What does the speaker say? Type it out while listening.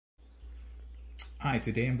Hi,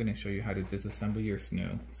 today I'm going to show you how to disassemble your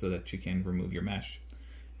Snoo so that you can remove your mesh.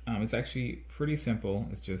 It's actually pretty simple.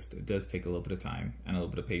 It does take a little bit of time and a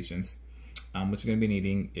little bit of patience. What you're going to be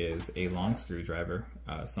needing is a long screwdriver,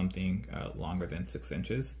 something longer than 6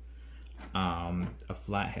 inches, a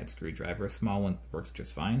flathead screwdriver, a small one works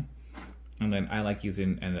just fine. And then I like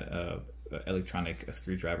using an electronic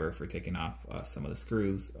screwdriver for taking off some of the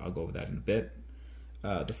screws. I'll go over that in a bit.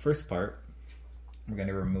 The first part, we're going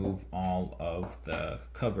to remove all of the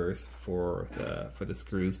covers for the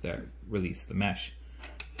screws that release the mesh.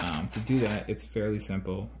 To do that, it's fairly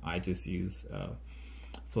simple. I just use a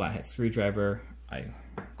flathead screwdriver. I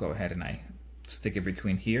go ahead and I stick it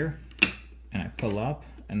between here and I pull up,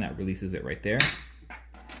 and that releases it right there.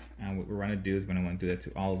 And what we're going to do is we're going to want to do that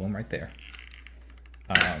to all of them right there.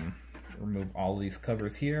 Remove all of these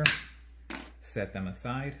covers here, set them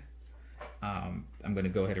aside. I'm going to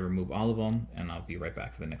go ahead and remove all of them, and I'll be right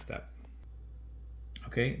back for the next step.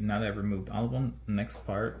 Okay, now that I've removed all of them, the next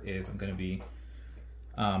part is I'm going to be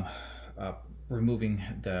removing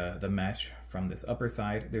the mesh from this upper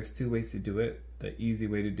side. There's 2 ways to do it. The easy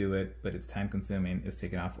way to do it, but it's time consuming, is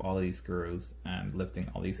taking off all of these screws and lifting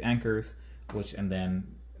all these anchors, which and then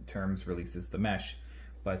terms releases the mesh.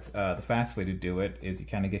 But the fast way to do it is you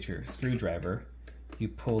kind of get your screwdriver, you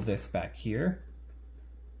pull this back here,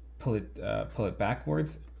 pull it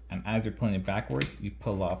backwards, and as you're pulling it backwards, you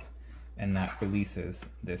pull up, and that releases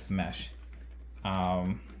this mesh.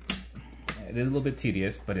 It is a little bit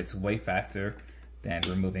tedious, but it's way faster than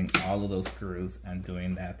removing all of those screws and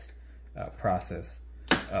doing that process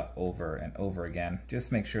over and over again.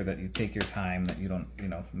 Just make sure that you take your time, that you don't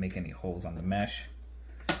make any holes on the mesh.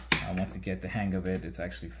 Once you get the hang of it, it's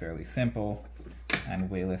actually fairly simple and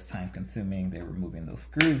way less time consuming than removing those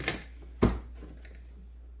screws.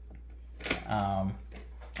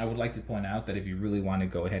 I would like to point out that if you really want to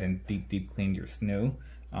go ahead and deep clean your Snoo,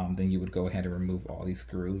 then you would go ahead and remove all these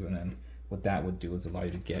screws, and then what that would do is allow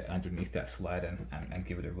you to get underneath that sled and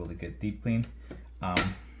give it a really good deep clean.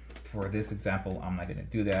 For this example, I'm not going to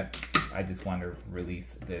do that. I just want to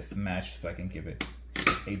release this mesh so I can give it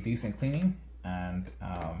a decent cleaning, and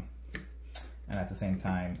at the same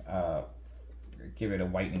time give it a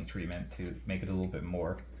whitening treatment to make it a little bit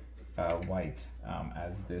more white,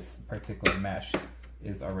 as this particular mesh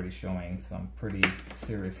is already showing some pretty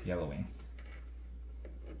serious yellowing.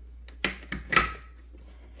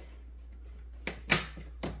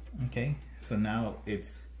 Okay, so now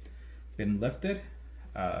it's been lifted.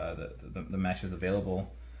 The mesh is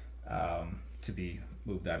available to be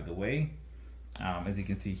moved out of the way. As you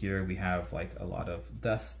can see here, we have like a lot of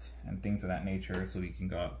dust and things of that nature, so we can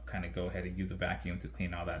go ahead and use a vacuum to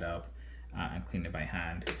clean all that up and clean it by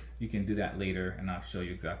hand. You can do that later, and I'll show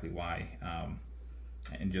you exactly why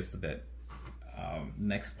in just a bit.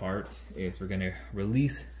 Next part is we're going to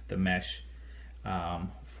release the mesh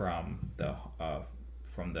from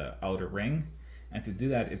the outer ring, and to do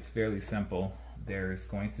that, it's fairly simple. There's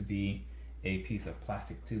going to be a piece of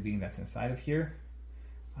plastic tubing that's inside of here.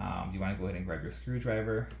 You want to go ahead and grab your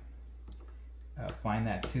screwdriver, find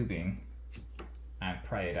that tubing, and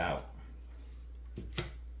pry it out,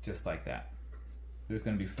 just like that. There's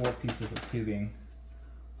going to be 4 pieces of tubing,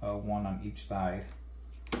 1 on each side.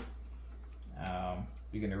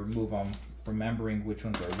 You're going to remove them, remembering which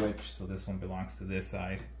ones are which. So this one belongs to this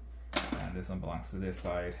side, and this one belongs to this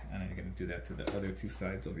side, and then you're going to do that to the other 2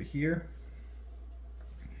 sides over here.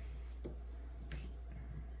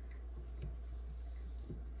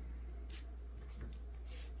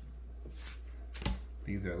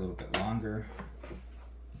 These are a little bit longer.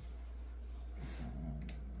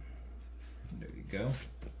 There you go.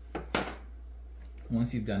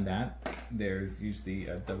 Once you've done that, there's usually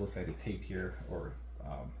a double-sided tape here, or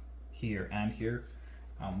here and here.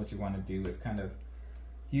 What you want to do is kind of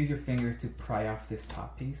use your fingers to pry off this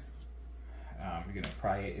top piece. You're going to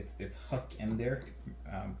pry it. It's hooked in there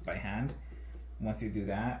by hand. Once you do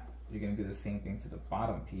that, you're going to do the same thing to the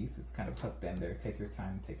bottom piece. It's kind of hooked in there. Take your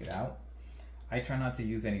time to take it out. I try not to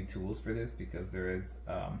use any tools for this because there is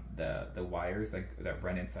the wires that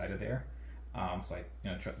run inside of there. So I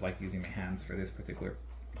like using my hands for this particular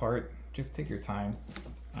part. Just take your time.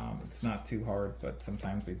 It's not too hard, but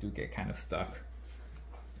sometimes they do get kind of stuck.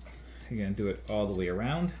 You're going to do it all the way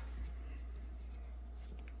around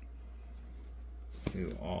to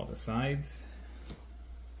all the sides,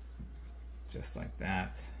 just like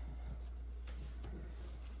that,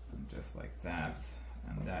 and just like that.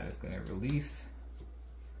 And that is going to release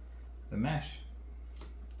the mesh.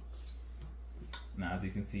 Now, as you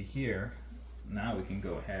can see here, now we can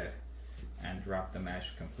go ahead and drop the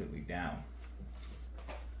mesh completely down.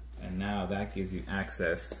 And now that gives you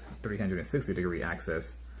access, 360-degree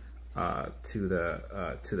access to the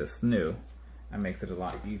Snoo, and makes it a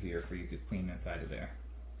lot easier for you to clean inside of there.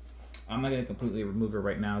 I'm not going to completely remove it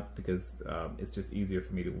right now because it's just easier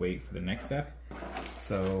for me to wait for the next step.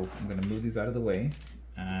 So I'm going to move these out of the way,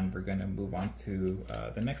 and we're going to move on to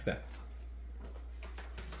the next step.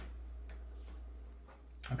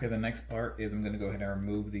 Okay, the next part is I'm going to go ahead and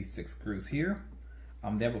remove these 6 screws here.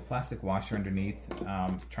 They have a plastic washer underneath.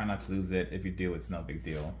 Try not to lose it. If you do, it's no big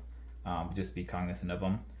deal. Just be cognizant of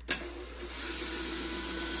them.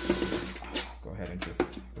 Go ahead and just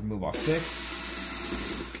remove all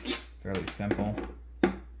 6. Fairly simple.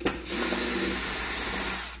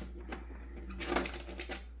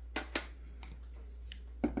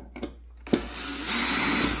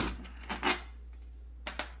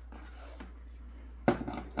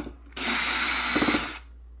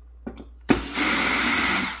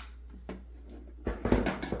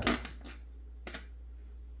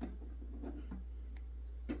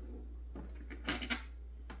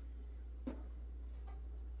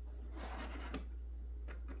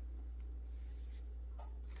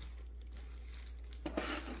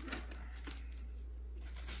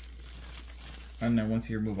 And then once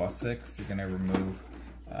you remove all 6, you're gonna remove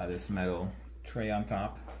this metal tray on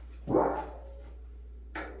top.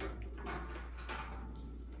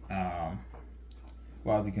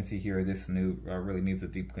 Well, as you can see here, this Snoo really needs a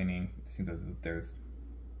deep cleaning. It seems that there's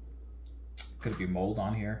could be mold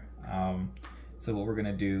on here. So what we're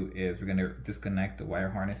gonna do is we're gonna disconnect the wire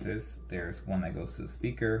harnesses. There's one that goes to the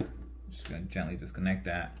speaker. Just gonna gently disconnect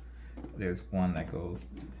that. There's one that goes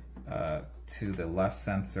to the left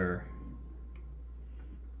sensor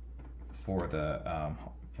for the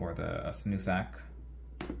Snoo sack,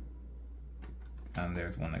 and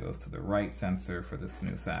there's one that goes to the right sensor for the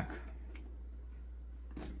Snoo sack.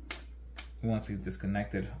 Once we've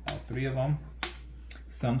disconnected all 3 of them,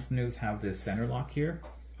 some Snoos have this center lock here.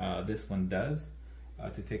 This one does.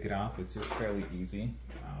 To take it off, it's just fairly easy.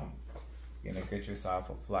 You're gonna get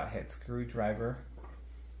yourself a flathead screwdriver,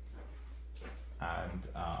 and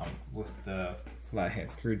with the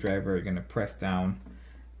flathead screwdriver, you're gonna press down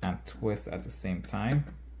and twist at the same time.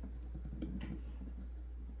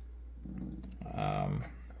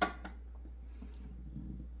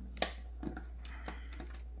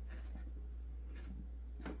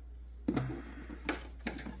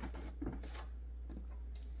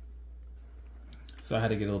 So I had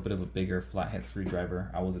to get a little bit of a bigger flathead screwdriver.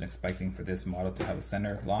 I wasn't expecting for this model to have a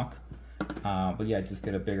center lock. But yeah, just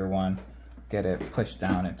get a bigger one, get it pushed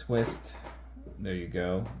down and twist. There you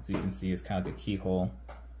go. As you can see, it's kind of the keyhole.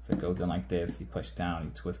 So it goes in like this, you push down, you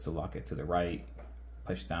twist to lock it to the right,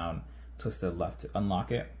 push down, twist to the left to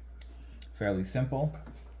unlock it. Fairly simple.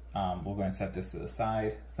 We're going to set this to the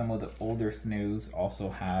side. Some of the older Snoos also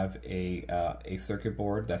have a circuit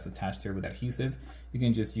board that's attached here with adhesive. You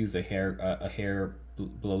can just use a hair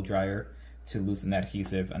blow dryer to loosen that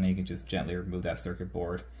adhesive, and then you can just gently remove that circuit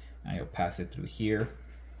board, and you'll pass it through here.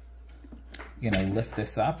 You're going to lift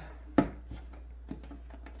this up.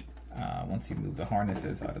 Once you move the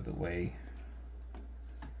harnesses out of the way,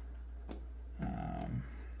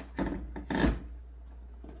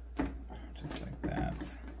 just like that.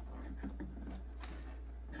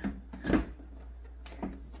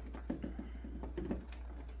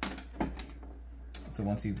 So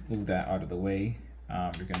once you move that out of the way,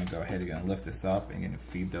 you're going to go ahead and you're going to lift this up and you're going to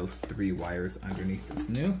feed those 3 wires underneath the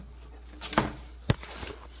Snoo.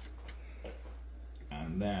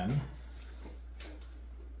 And then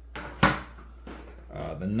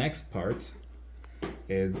the next part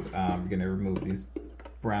is we're going to remove these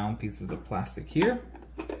brown pieces of plastic here,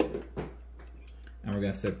 and we're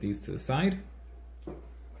going to set these to the side.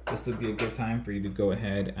 This would be a good time for you to go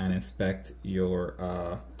ahead and inspect your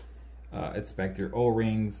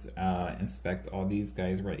O-rings, inspect all these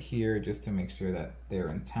guys right here just to make sure that they're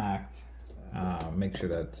intact, make sure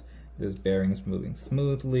that this bearing's moving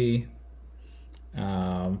smoothly,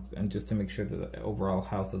 and just to make sure that the overall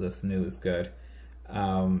health of the Snoo is good.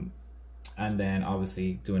 And then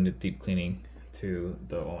obviously doing the deep cleaning to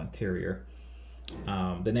the whole interior.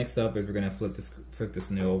 The next up is we're going to flip the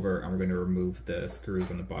Snoo over, and we're going to remove the screws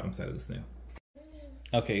on the bottom side of the Snoo.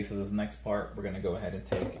 Okay, so this next part, we're going to go ahead and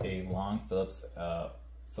take a long Phillips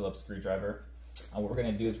screwdriver. And what we're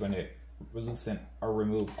going to do is we're going to loosen or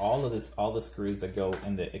remove all the screws that go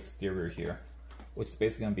in the exterior here, which is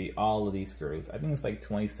basically going to be all of these screws. I think it's like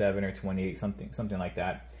 27 or 28, something like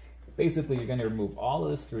that. Basically, you're going to remove all of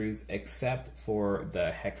the screws except for the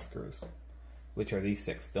hex screws, which are these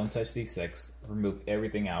 6. Don't touch these 6. Remove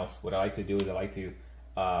everything else. What I like to do is I like to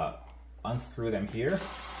unscrew them here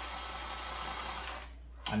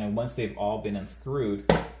And then once they've all been unscrewed,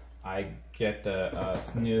 I get the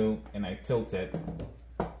Snoo and I tilt it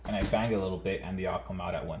and I bang it a little bit and they all come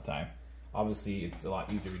out at one time. Obviously, it's a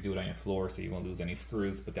lot easier to do it on your floor so you won't lose any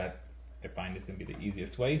screws, but that I find is going to be the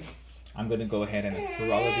easiest way. I'm going to go ahead and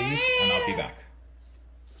unscrew all of these and I'll be back.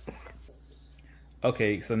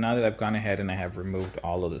 Okay, so now that I've gone ahead and I have removed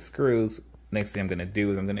all of the screws, next thing I'm going to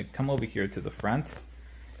do is I'm going to come over here to the front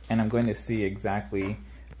and I'm going to see exactly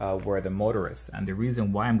where the motor is. And the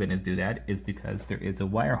reason why I'm going to do that is because there is a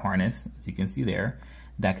wire harness, as you can see there,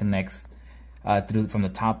 that connects through from the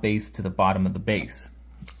top base to the bottom of the base.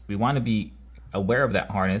 We want to be aware of that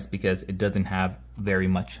harness because it doesn't have very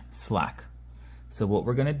much slack. So what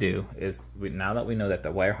we're going to do is, now that we know that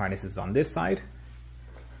the wire harness is on this side,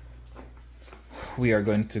 we are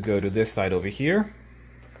going to go to this side over here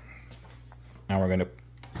and we're going to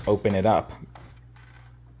open it up.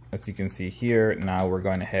 As you can see here, now we're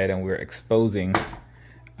going ahead and we're exposing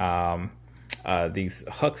these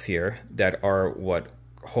hooks here that are what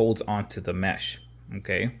holds onto the mesh.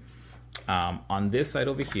 Okay, on this side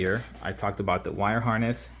over here, I talked about the wire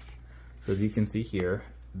harness. So as you can see here,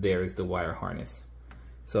 there is the wire harness.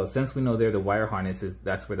 So since we know there the wire harness is,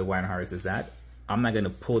 that's where the wire harness is at, I'm not going to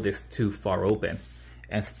pull this too far open.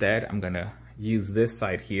 Instead, I'm going to use this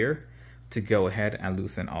side here to go ahead and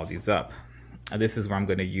loosen all these up. And this is where I'm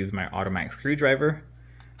going to use my automatic screwdriver.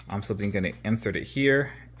 I'm simply going to insert it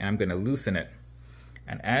here and I'm going to loosen it.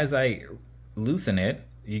 And as I loosen it,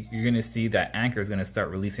 you're going to see that anchor is going to start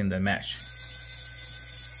releasing the mesh.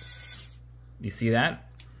 You see that?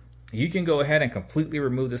 You can go ahead and completely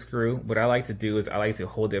remove the screw. What I like to do is I like to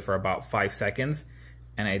hold it for about 5 seconds,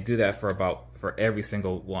 and I do that for every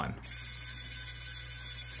single one.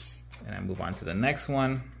 And I move on to the next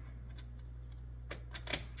one.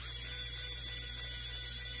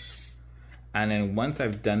 And then once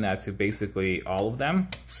I've done that to basically all of them,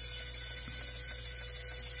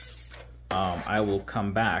 I will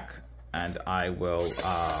come back and I will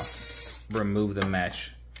remove the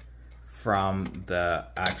mesh from the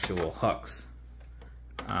actual hooks.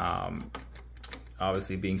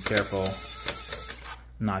 Obviously being careful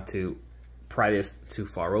not to pry this too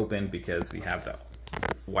far open because we have the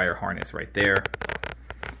wire harness right there.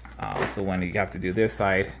 So when you have to do this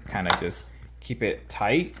side, kind of just keep it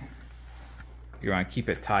tight. You want to keep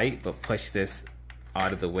it tight, but push this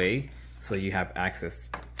out of the way so you have access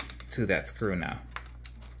to that screw now.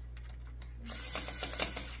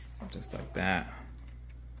 Just like that.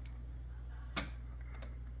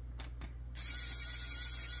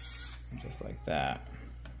 Just like that.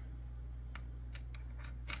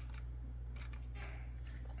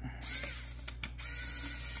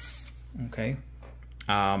 Okay.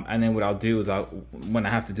 And then what I'll do is when I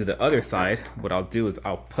have to do the other side, what I'll do is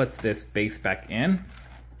I'll put this base back in.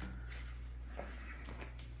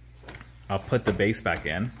 I'll put the base back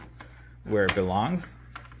in where it belongs,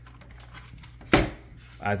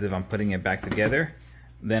 as if I'm putting it back together.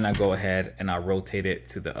 Then I'll go ahead and I'll rotate it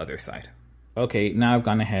to the other side. Okay, now I've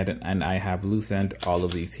gone ahead and I have loosened all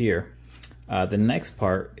of these here. The next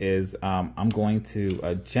part is I'm going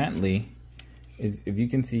to gently, if you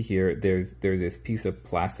can see here, there's this piece of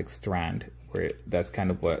plastic strand where that's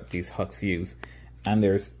kind of what these hooks use. And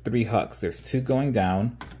there's 3 hooks. There's 2 going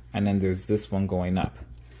down and then there's this one going up.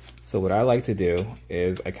 So what I like to do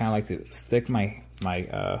is I kind of like to stick my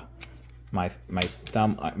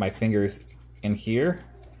fingers in here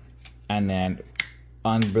and then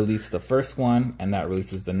unrelease the first one, and that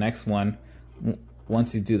releases the next one.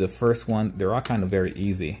 Once you do the first one, they're all kind of very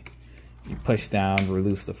easy. You push down,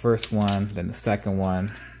 release the first one, then the second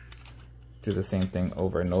one. Do the same thing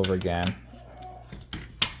over and over again.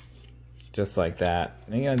 Just like that.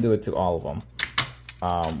 And you're gonna do it to all of them.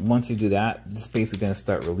 Once you do that, this is basically gonna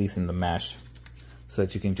start releasing the mesh so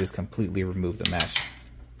that you can just completely remove the mesh.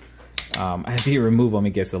 As you remove them,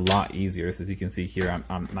 it gets a lot easier. So as you can see here,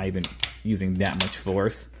 I'm not even using that much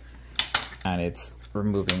force, and it's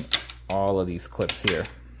removing all of these clips here.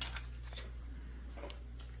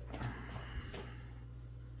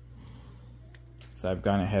 So I've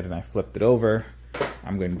gone ahead and I flipped it over.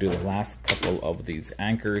 I'm going to do the last couple of these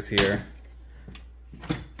anchors here.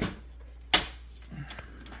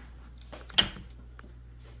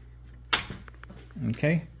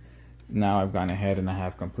 Okay, now I've gone ahead and I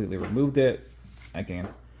have completely removed it. Again,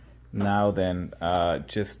 now then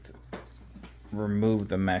just remove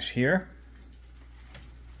the mesh here,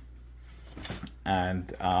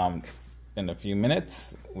 and in a few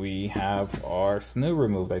minutes we have our Snoo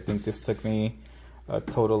removed. I think this took me a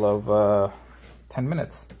total of 10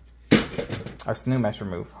 minutes. Our Snoo mesh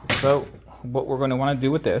removed. So what we're going to want to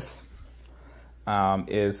do with this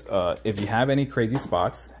is if you have any crazy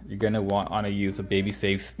spots, you're gonna want to use a Baby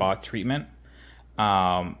Safe spot treatment.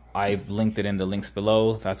 I've linked it in the links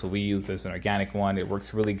below. That's what we use. There's an organic one. It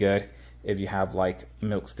works really good. If you have like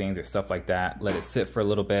milk stains or stuff like that, let it sit for a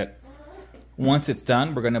little bit. Once it's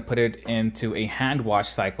done, we're gonna put it into a hand wash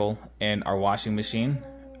cycle in our washing machine.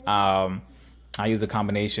 I use a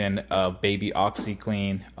combination of Baby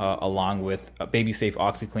OxiClean along with Baby Safe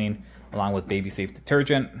OxiClean along with Baby Safe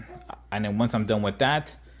detergent. And then once I'm done with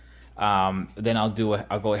that, then I'll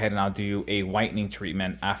go ahead and I'll do a whitening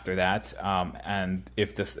treatment after that. And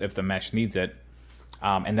if the mesh needs it,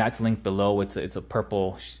 and that's linked below. It's a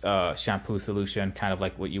purple shampoo solution, kind of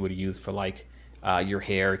like what you would use for like your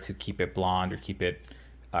hair to keep it blonde or keep it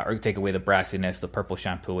or take away the brassiness. The purple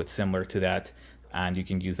shampoo, it's similar to that, and you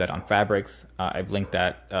can use that on fabrics. I've linked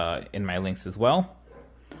that in my links as well.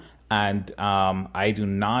 And I do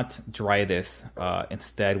not dry this.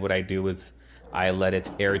 Instead, what I do is I let it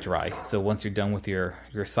air dry. So once you're done with your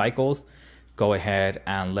cycles, go ahead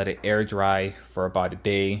and let it air dry for about a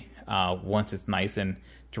day. Once it's nice and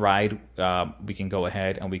dried, we can go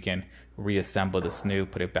ahead and we can reassemble the Snoo,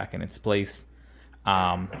 put it back in its place.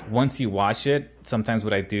 Once you wash it, sometimes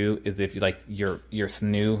what I do is if you like your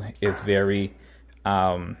Snoo is very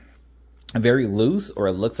loose, or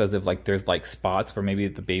it looks as if like there's like spots where maybe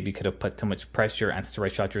the baby could have put too much pressure and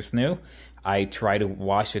stretched out your Snoo, I try to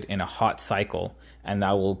wash it in a hot cycle, and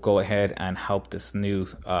that will go ahead and help the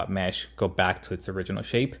Snoo mesh go back to its original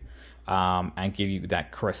shape and give you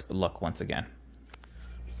that crisp look once again.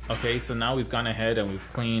 Okay, so now we've gone ahead and we've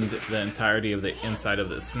cleaned the entirety of the inside of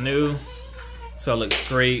the Snoo. So it looks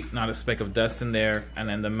great, not a speck of dust in there. And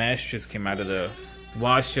then the mesh just came out of the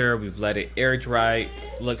washer. We've let it air dry.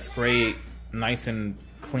 Looks great, nice and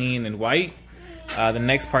clean and white. The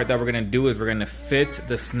next part that we're gonna do is we're gonna fit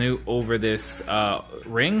the Snoo over this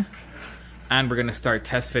ring, and we're gonna start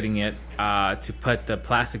test fitting it to put the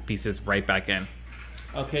plastic pieces right back in.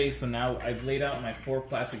 Okay, so now I've laid out my 4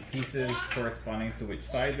 plastic pieces corresponding to which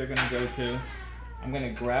side they're gonna go to. I'm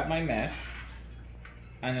gonna grab my mesh,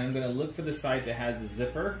 and I'm gonna look for the side that has the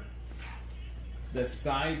zipper. The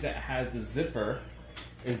side that has the zipper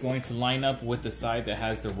is going to line up with the side that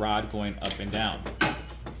has the rod going up and down.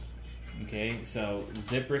 Okay, so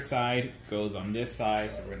zipper side goes on this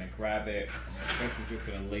side, so we're gonna grab it. First, we're just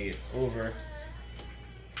gonna lay it over,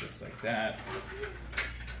 just like that.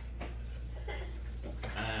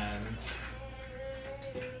 And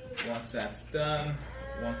once that's done,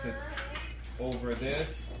 once it's over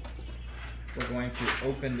this, we're going to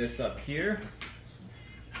open this up here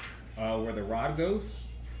where the rod goes.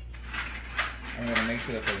 I'm going to make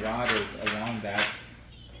sure that the rod is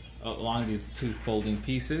along these 2 folding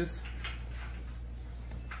pieces.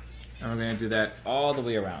 And we're going to do that all the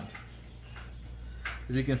way around.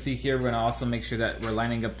 As you can see here, we're going to also make sure that we're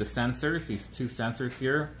lining up the sensors, these 2 sensors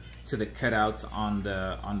here, to the cutouts on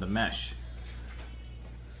the mesh.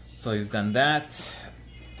 So you've done that.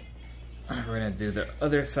 We're going to do the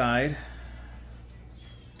other side,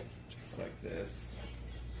 just like this.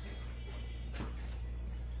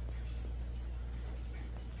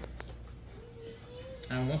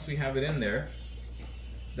 And once we have it in there,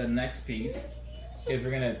 the next piece is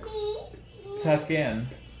we're gonna tuck in.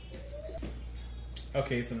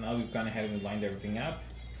 Okay, so now we've gone ahead and lined everything up.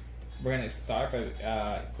 We're gonna start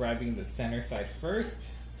by grabbing the center side first.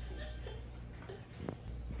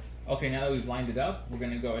 Okay, now that we've lined it up, we're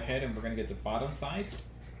gonna go ahead and we're gonna get the bottom side.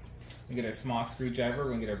 We get a small screwdriver,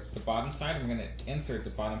 we're gonna get the bottom side, and we're gonna insert the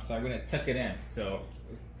bottom side. We're gonna tuck it in. So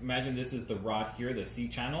imagine this is the rod here, the C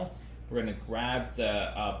channel. We're gonna grab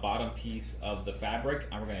the bottom piece of the fabric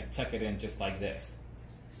and we're gonna tuck it in just like this.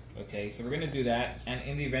 Okay, so we're gonna do that, and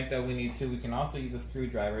in the event that we need to, we can also use a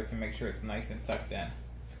screwdriver to make sure it's nice and tucked in.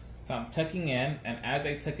 So I'm tucking in, and as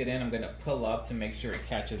I tuck it in, I'm gonna pull up to make sure it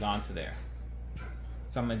catches onto there.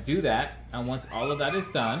 So I'm gonna do that, and once all of that is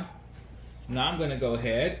done, now I'm gonna go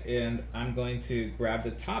ahead and I'm going to grab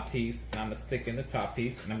the top piece, and I'm gonna stick in the top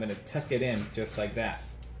piece, and I'm gonna tuck it in just like that.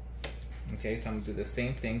 Okay, so I'm gonna do the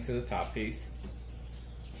same thing to the top piece.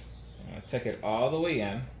 I'm gonna tuck it all the way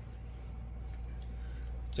in,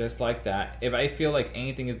 just like that. If I feel like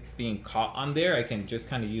anything is being caught on there, I can just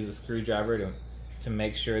kind of use a screwdriver to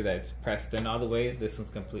make sure that it's pressed in all the way. This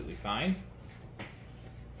one's completely fine.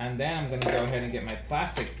 And then I'm gonna go ahead and get my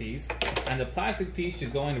plastic piece, and the plastic piece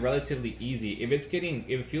should go in relatively easy. If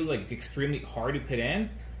it feels like extremely hard to put in,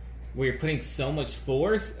 where you're putting so much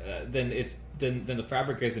force, then the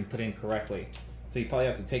fabric isn't put in correctly. So you probably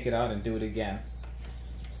have to take it out and do it again.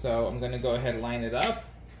 So I'm gonna go ahead and line it up,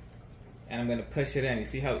 and I'm gonna push it in. You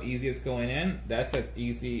see how easy it's going in? That's as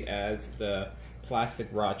easy as the plastic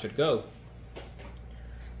rod should go.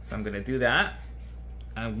 So I'm gonna do that.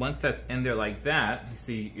 And once that's in there like that, you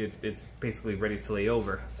see it's basically ready to lay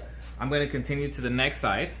over. I'm gonna continue to the next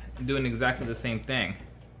side, doing exactly the same thing.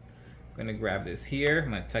 I'm gonna grab this here,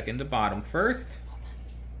 I'm gonna tuck in the bottom first.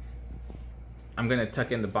 I'm gonna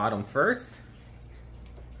tuck in the bottom first,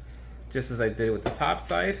 just as I did with the top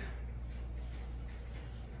side.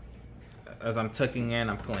 As I'm tucking in,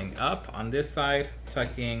 I'm pulling up on this side,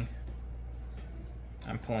 tucking,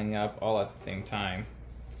 I'm pulling up all at the same time.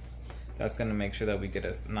 That's gonna make sure that we get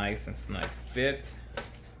a nice and snug fit.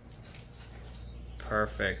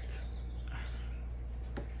 Perfect.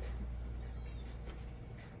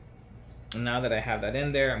 And now that I have that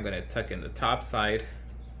in there, I'm gonna tuck in the top side,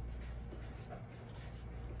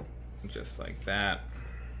 just like that.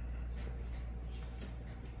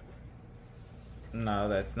 Now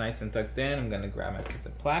that's nice and tucked in, I'm gonna grab my piece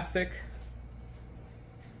of plastic.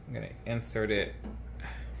 I'm gonna insert it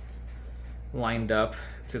lined up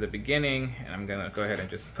to the beginning, and I'm gonna go ahead and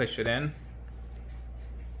just push it in.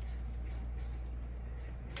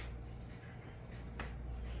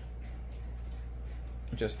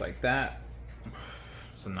 Just like that.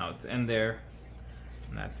 So now it's in there,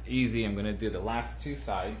 and that's easy. I'm gonna do the last two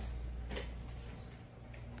sides.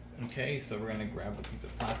 Okay, so we're gonna grab a piece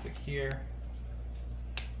of plastic here,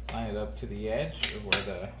 line it up to the edge of where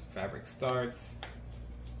the fabric starts.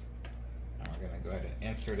 And we're gonna go ahead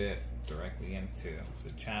and insert it directly into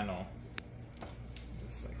the channel,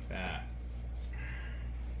 just like that.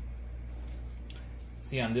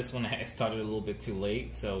 See, on this one I started a little bit too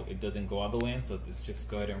late, so it doesn't go all the way in, so let's just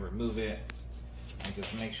go ahead and remove it, and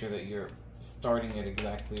just make sure that you're starting it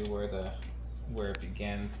exactly where it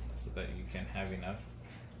begins, so that you can have enough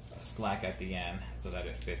slack at the end so that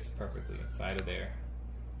it fits perfectly inside of there.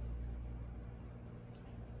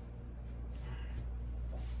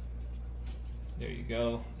 There you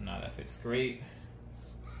go. Now that fits great.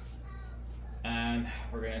 And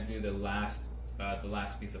we're gonna do the last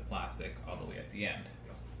piece of plastic all the way at the end.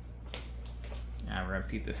 Now we're gonna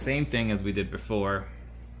repeat the same thing as we did before.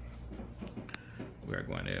 We're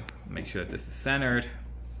going to make sure that this is centered.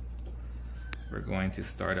 We're going to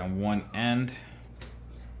start on one end,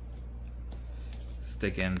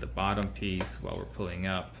 stick in the bottom piece while we're pulling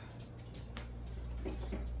up.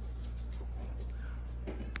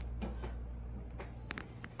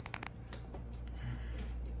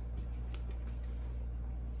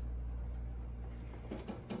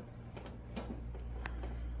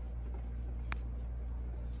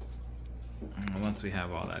 And once we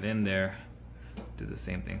have all that in there, do the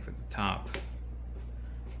same thing for the top.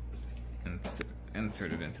 Just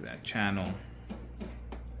insert it into that channel.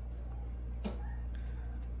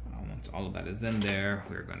 Once all of that is in there,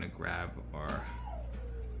 we're going to grab our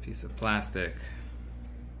piece of plastic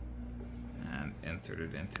and insert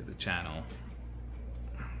it into the channel.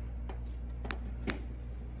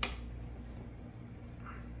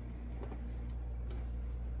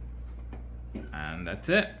 And that's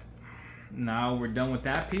it. Now we're done with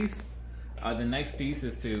that piece. The next piece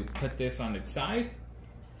is to put this on its side.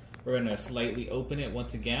 We're going to slightly open it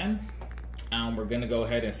once again, and we're going to go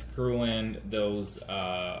ahead and screw in those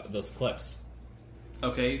clips.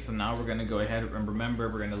 Okay, so now we're going to go ahead and remember,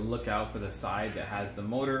 we're going to look out for the side that has the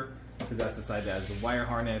motor, because that's the side that has the wire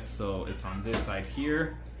harness. So it's on this side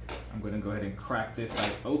here. I'm going to go ahead and crack this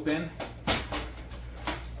side open.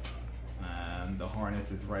 And the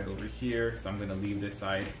harness is right over here, so I'm going to leave this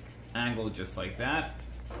side angled just like that.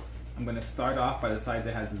 I'm going to start off by the side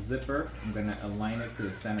that has the zipper. I'm going to align it to the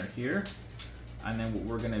center here. And then what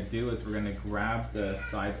we're going to do is we're going to grab the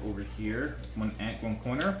side over here, one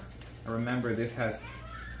corner. And remember, this has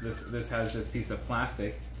this piece of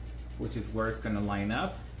plastic, which is where it's going to line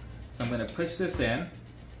up. So I'm going to push this in.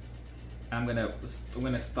 I'm going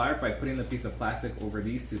to start by putting the piece of plastic over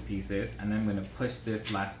these two pieces, and then I'm going to push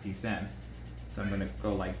this last piece in. So I'm going to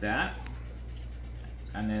go like that,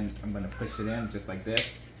 and then I'm going to push it in just like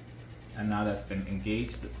this. And now that's been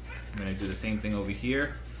engaged, I'm going to do the same thing over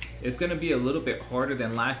here. It's going to be a little bit harder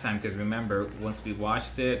than last time, because remember, once we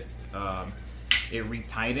washed it, it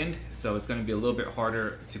re-tightened, so it's going to be a little bit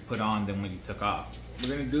harder to put on than when you took off. We're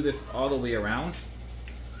going to do this all the way around,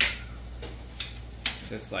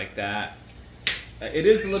 just like that. It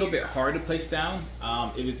is a little bit hard to push down.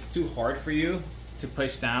 If it's too hard for you to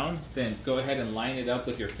push down, then go ahead and line it up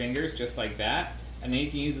with your fingers just like that, and then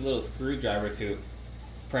you can use a little screwdriver to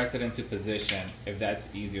press it into position if that's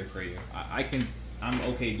easier for you. I'm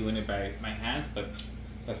okay doing it by my hands, but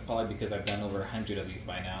that's probably because I've done over 100 of these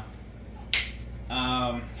by now.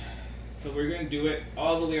 So we're going to do it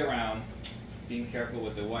all the way around, being careful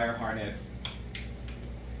with the wire harness.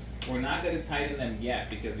 We're not going to tighten them yet,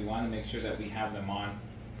 because we want to make sure that we have them on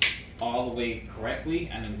all the way correctly,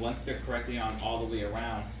 and then once they're correctly on all the way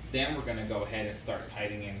around, then we're going to go ahead and start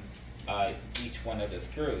tightening each one of the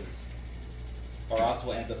screws. Or else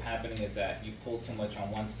what ends up happening is that you pull too much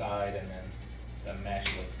on one side and then the mesh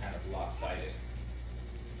looks kind of lopsided.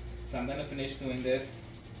 So I'm going to finish doing this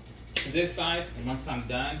to this side, and once I'm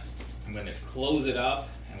done, I'm going to close it up,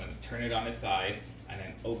 I'm going to turn it on its side, and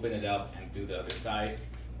then open it up and do the other side.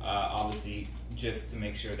 Obviously, just to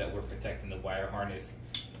make sure that we're protecting the wire harness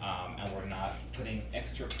and we're not putting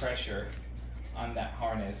extra pressure on that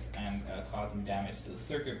harness and causing damage to the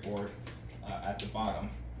circuit board at the bottom.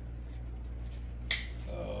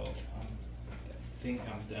 So I think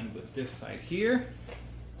I'm done with this side here.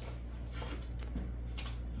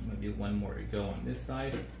 Maybe one more to go on this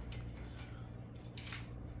side.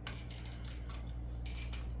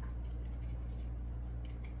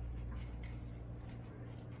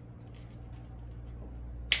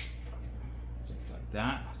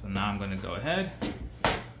 That. So now I'm going to go ahead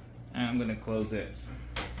and I'm going to close it.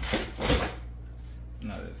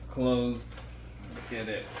 Now that it's closed, get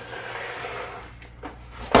it, put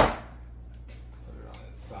it on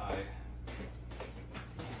its side.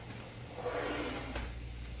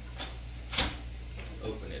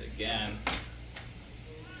 Open it again,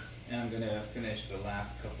 and I'm going to finish the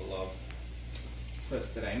last couple of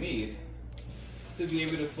clips that I need to be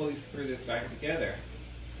able to fully screw this back together.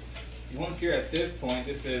 Once you're at this point,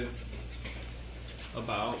 this is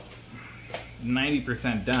about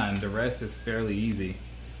 90% done. The rest is fairly easy.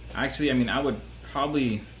 Actually, I mean, I would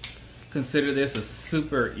probably consider this a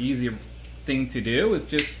super easy thing to do. It's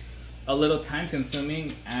just a little time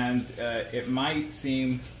consuming, and it might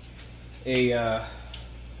seem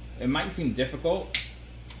difficult,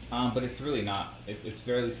 but it's really not. It's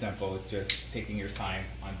fairly simple. It's just taking your time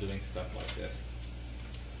on doing stuff like this.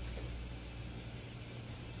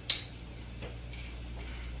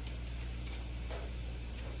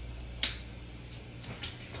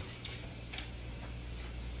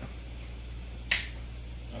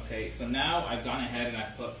 Okay, so now I've gone ahead and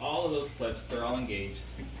I've put all of those clips, they're all engaged.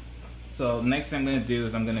 So next thing I'm going to do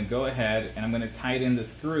is I'm going to go ahead and I'm going to tighten the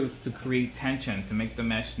screws to create tension, to make the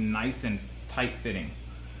mesh nice and tight fitting.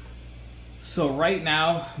 So right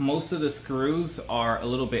now, most of the screws are a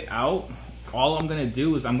little bit out. All I'm going to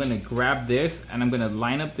do is I'm going to grab this and I'm going to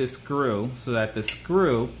line up this screw so that the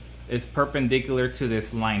screw is perpendicular to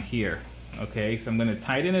this line here. Okay, so I'm going to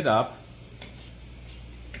tighten it up.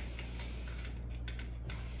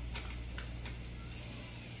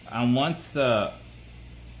 And once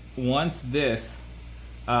this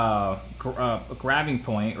grabbing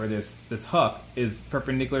point or this hook is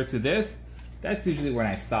perpendicular to this, that's usually when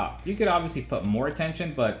I stop. You could obviously put more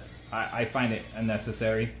tension, but I find it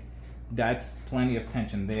unnecessary. That's plenty of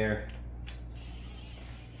tension there.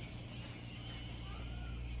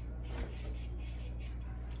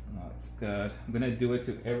 That's good. I'm gonna do it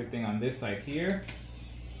to everything on this side here.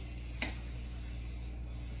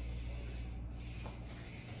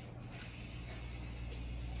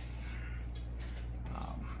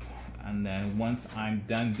 And then once I'm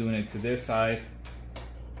done doing it to this side,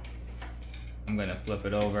 I'm gonna flip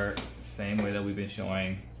it over, same way that we've been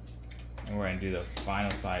showing. And we're gonna do the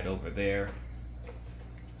final side over there.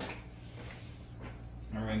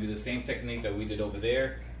 And we're gonna do the same technique that we did over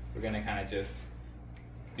there. We're gonna kind of just,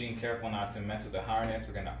 being careful not to mess with the harness,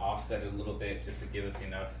 we're gonna offset it a little bit just to give us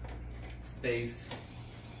enough space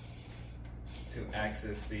to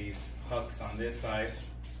access these hooks on this side.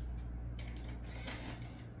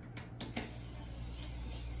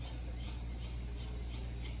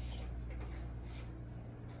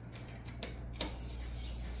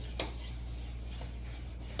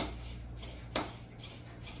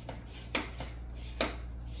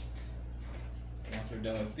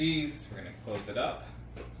 Done with these, we're going to close it up,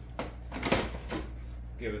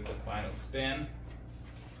 give it the final spin,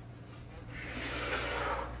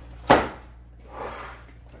 put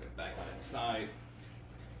it back on its side,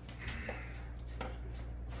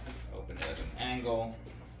 open it at an angle,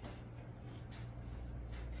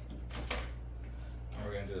 and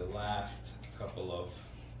we're going to do the last couple of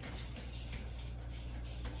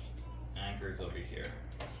anchors over here.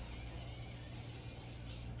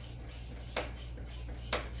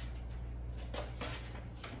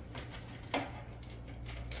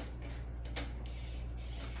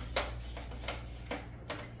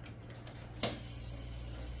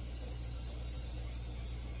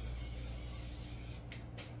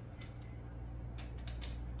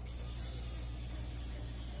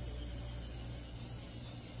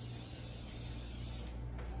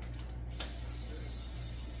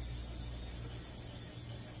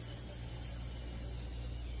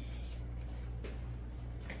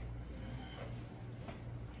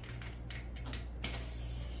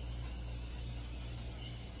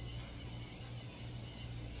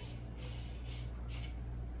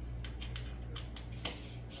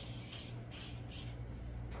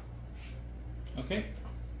 Okay,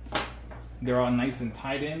 they're all nice and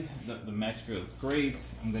tightened. The mesh feels great.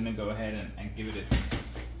 I'm gonna go ahead and give it a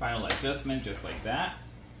final adjustment just like that.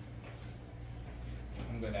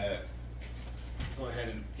 I'm gonna go ahead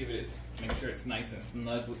and give it, make sure it's nice and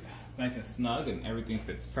snug. It's nice and snug and everything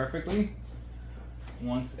fits perfectly.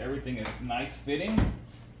 Once everything is nice fitting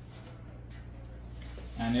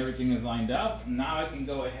and everything is lined up, now I can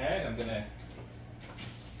go ahead. I'm gonna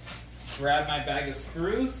grab my bag of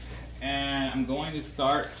screws and I'm going to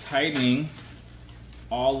start tightening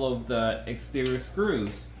all of the exterior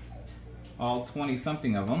screws, all 20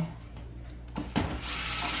 something of them.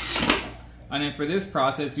 And then for this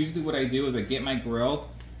process, usually what I do is I get my drill,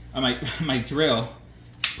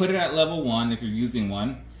 put it at level 1 if you're using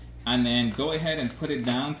one, and then go ahead and put it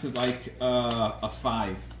down to like a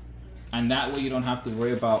 5. And that way you don't have to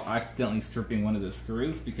worry about accidentally stripping one of the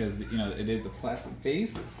screws, because you know it is a plastic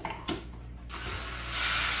base.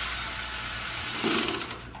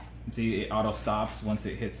 See, it auto stops once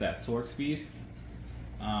it hits that torque speed.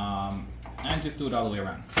 And just do it all the way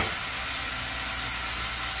around.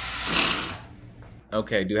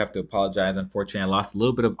 Okay, I do have to apologize. Unfortunately, I lost a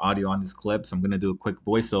little bit of audio on this clip, so I'm going to do a quick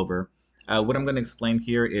voiceover. What I'm going to explain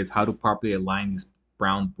here is how to properly align these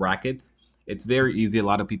brown brackets. It's very easy. A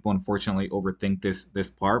lot of people, unfortunately, overthink this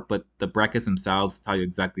part, but the brackets themselves tell you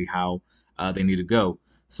exactly how they need to go.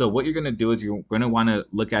 So what you're going to do is you're going to want to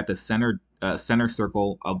look at the center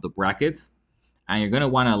circle of the brackets, and you're going to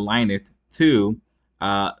want to align it to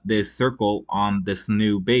this circle on this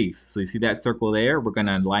new base. So you see that circle there? We're going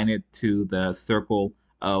to align it to the circle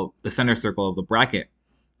of the center circle of the bracket.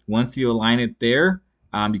 Once you align it there,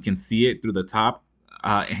 you can see it through the top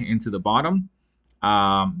into the bottom.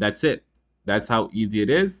 That's it. That's how easy it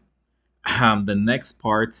is. The next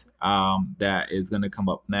part that is going to come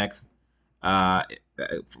up next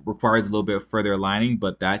it requires a little bit further aligning,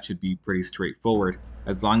 but that should be pretty straightforward.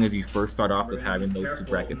 As long as you first start off with having those two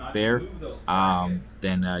brackets there,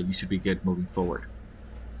 then you should be good moving forward.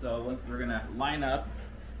 So we're going to line up.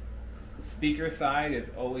 Speaker side is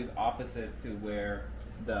always opposite to where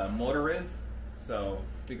the motor is. So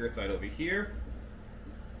speaker side over here.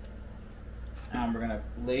 And we're going to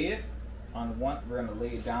lay it on one. We're going to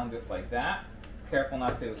lay it down just like that. Careful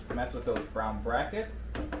not to mess with those brown brackets.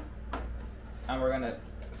 And we're going to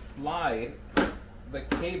slide the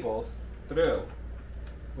cables through,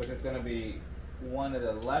 which is going to be one of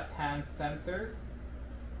the left-hand sensors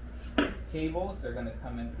cables. They're going to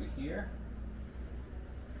come in through here.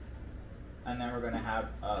 And then we're going to have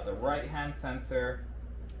the right-hand sensor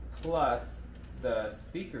plus the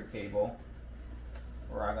speaker cable.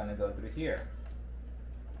 We're going to go through here.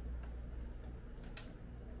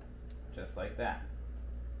 Just like that.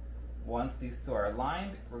 Once these two are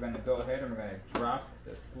aligned, we're going to go ahead and we're going to drop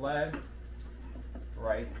the sled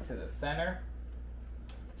right to the center.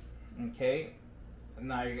 Okay,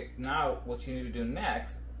 now what you need to do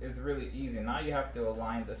next is really easy. Now you have to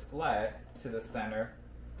align the sled to the center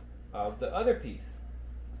of the other piece.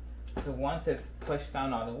 So once it's pushed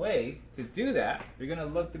down all the way, to do that, you're going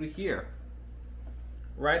to look through here,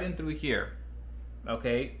 right in through here.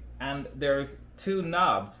 Okay, and there's two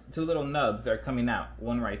little nubs that are coming out,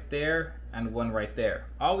 one right there and one right there.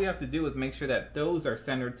 All we have to do is make sure that those are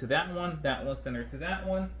centered to that one centered to that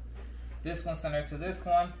one, this one centered to this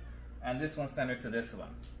one, and this one centered to this one.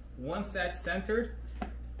 Once that's centered,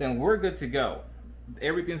 then we're good to go.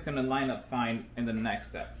 Everything's going to line up fine in the next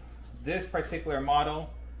step. This particular model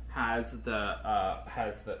has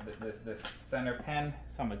this center pin,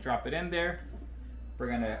 so I'm going to drop it in there. We're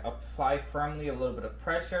going to apply firmly a little bit of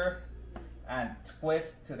pressure and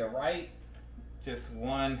twist to the right, just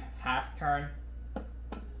 1/2 turn,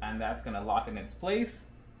 and that's going to lock it in its place.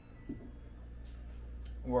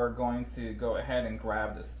 We're going to go ahead and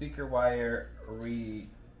grab the speaker wire,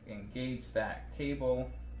 re-engage that cable,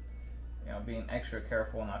 being extra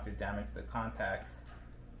careful not to damage the contacts.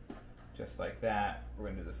 Just like that. We're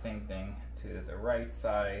going to do the same thing to the right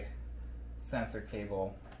side sensor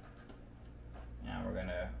cable, and we're going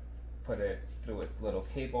to put it through its little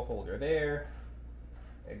cable holder there.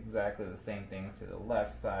 Exactly the same thing to the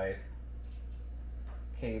left side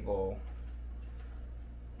cable.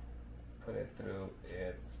 Put it through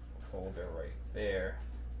its holder right there.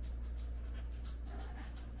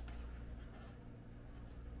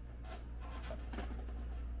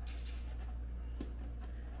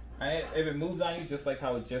 If it moves on you, just like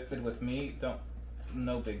how it just did with me,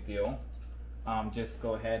 no big deal. Just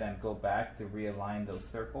go ahead and go back to realign those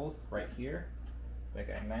circles right here. Like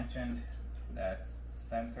I mentioned, that's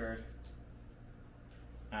centered.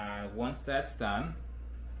 Once that's done,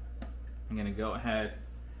 I'm going to go ahead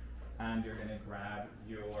and you're gonna grab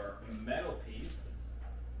your metal piece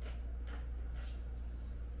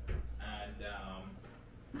and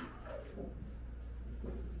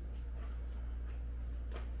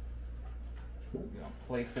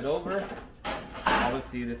place it over.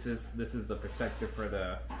 Obviously, this is the protector for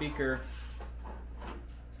the speaker.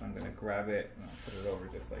 So I'm gonna grab it and I'll put it over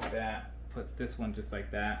just like that. Put this one just like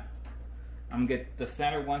that. I'm gonna get the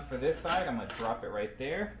center one for this side. I'm gonna drop it right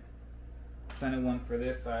there. Center one for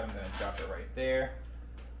this side. I'm gonna drop it right there.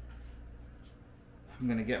 I'm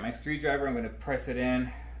gonna get my screwdriver. I'm gonna press it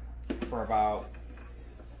in for about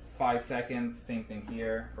 5 seconds. Same thing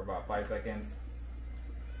here for about 5 seconds.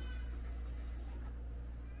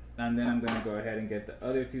 And then I'm going to go ahead and get the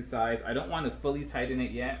other two sides. I don't want to fully tighten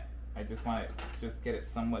it yet. I just want to just get it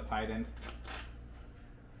somewhat tightened.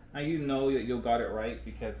 Now you know that you'll got it right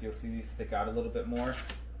because you'll see these stick out a little bit more.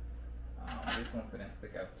 This one's didn't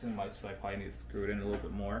stick out too much, so I probably need to screw it in a little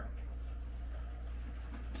bit more.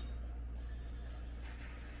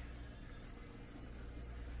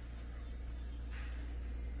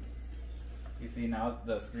 You see now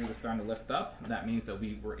the screws are starting to lift up. That means that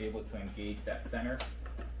we were able to engage that center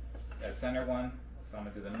one. So I'm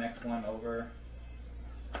gonna do the next one over,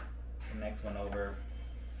 the next one over,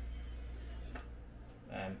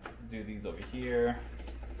 and do these over here.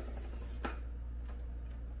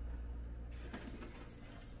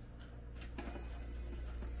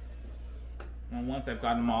 And once I've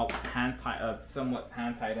got them all somewhat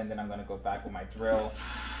hand tightened, then I'm gonna go back with my drill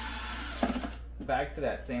back to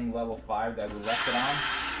that same level 5 that we left it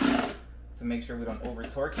on to make sure we don't over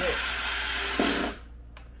torque it.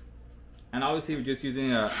 And obviously we're just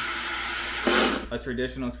using a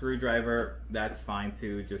traditional screwdriver. That's fine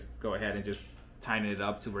too. Just go ahead and just tighten it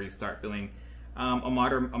up to where you start feeling a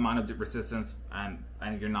moderate amount of resistance, and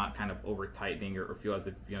you're not kind of over tightening or feel as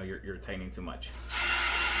if you're tightening too much.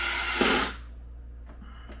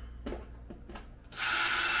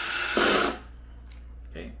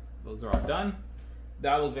 Okay, those are all done.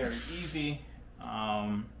 That was very easy.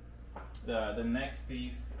 The next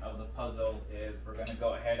piece of the puzzle is we're going to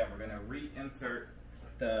go ahead and we're going to reinsert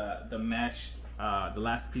the mesh, the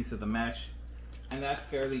last piece of the mesh, and that's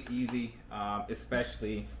fairly easy,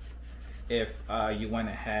 especially if you went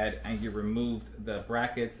ahead and you removed the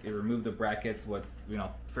brackets. You removed the brackets,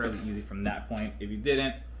 fairly easy from that point. If you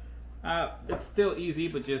didn't, it's still easy,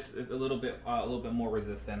 but just it's a little bit more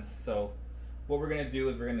resistance. So what we're going to do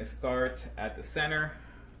is we're going to start at the center,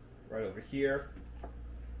 right over here.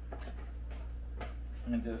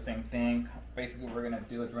 I'm going to do the same thing. Basically what we're going to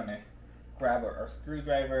do is we're going to grab our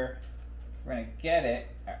screwdriver, we're going to get it,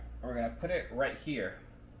 we're going to put it right here.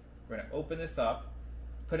 We're going to open this up,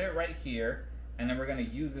 put it right here, and then we're going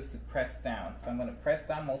to use this to press down. So I'm going to press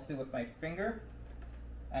down mostly with my finger,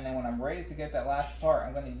 and then when I'm ready to get that last part,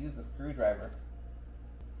 I'm going to use the screwdriver.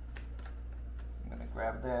 So I'm going to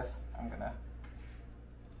grab this, I'm going to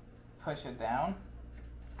push it down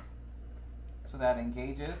so that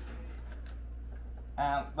engages.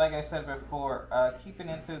 And like I said before, keeping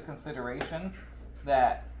into consideration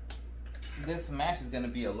that this mesh is going to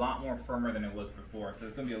be a lot more firmer than it was before. So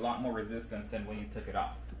there's going to be a lot more resistance than when you took it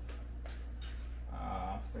off.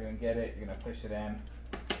 So you're going to get it, you're going to push it in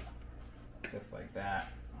just like that.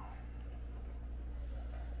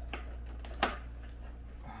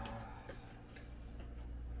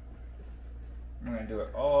 We're going to do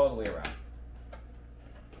it all the way around.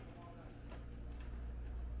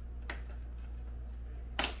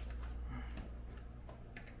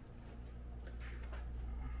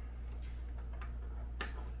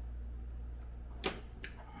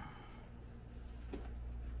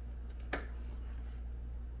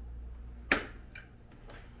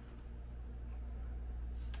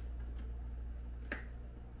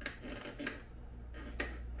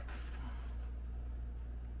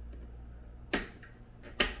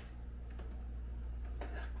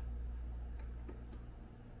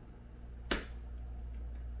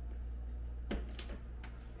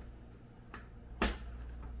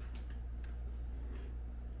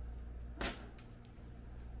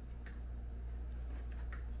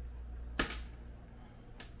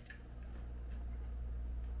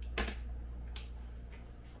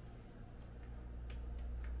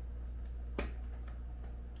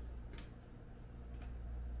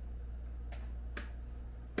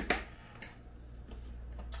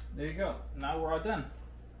 There you go. Now we're all done.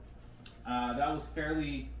 That was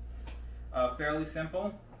fairly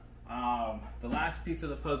simple. The last piece of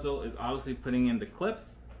the puzzle is obviously putting in the clips.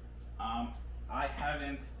 I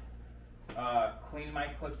haven't cleaned my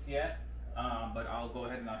clips yet, but I'll go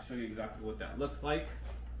ahead and I'll show you exactly what that looks like.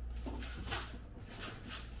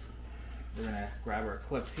 we're gonna grab our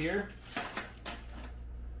clips here.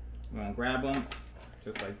 We're gonna grab them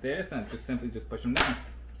just like this and just simply just push them down.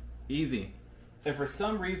 Easy. If for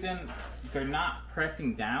some reason they're not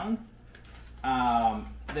pressing down,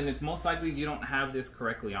 then it's most likely you don't have this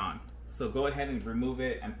correctly on. So go ahead and remove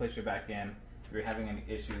it and push it back in if you're having any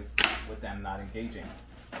issues with them not engaging.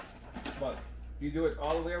 But you do it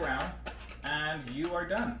all the way around and you are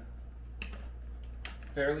done.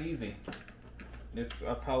 Fairly easy. It's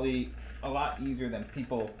probably a lot easier than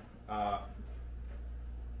people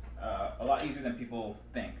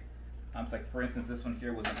think. It's like, for instance, this one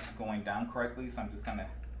here wasn't going down correctly, so I'm just gonna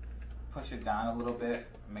push it down a little bit,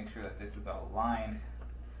 make sure that this is all aligned,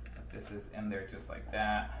 that this is in there just like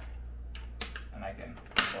that, and I can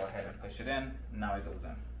go ahead and push it in. Now it goes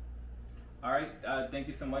in. All right, thank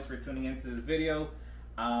you so much for tuning into this video.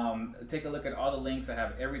 Take a look at all the links. I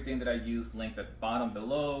have everything that I use linked at the bottom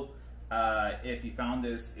below. If you found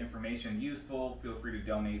this information useful, feel free to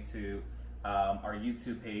donate to our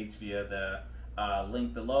YouTube page via the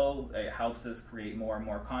link below. It helps us create more and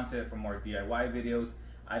more content for more DIY videos.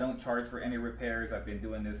 I don't charge for any repairs. I've been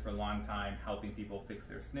doing this for a long time, helping people fix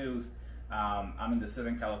their Snoos. I'm in the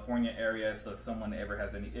Southern California area, so if someone ever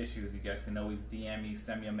has any issues, you guys can always DM me,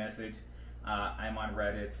 send me a message. I'm on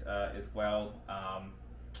Reddit as well.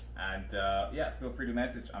 Yeah, feel free to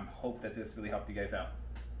message. I hope that this really helped you guys out.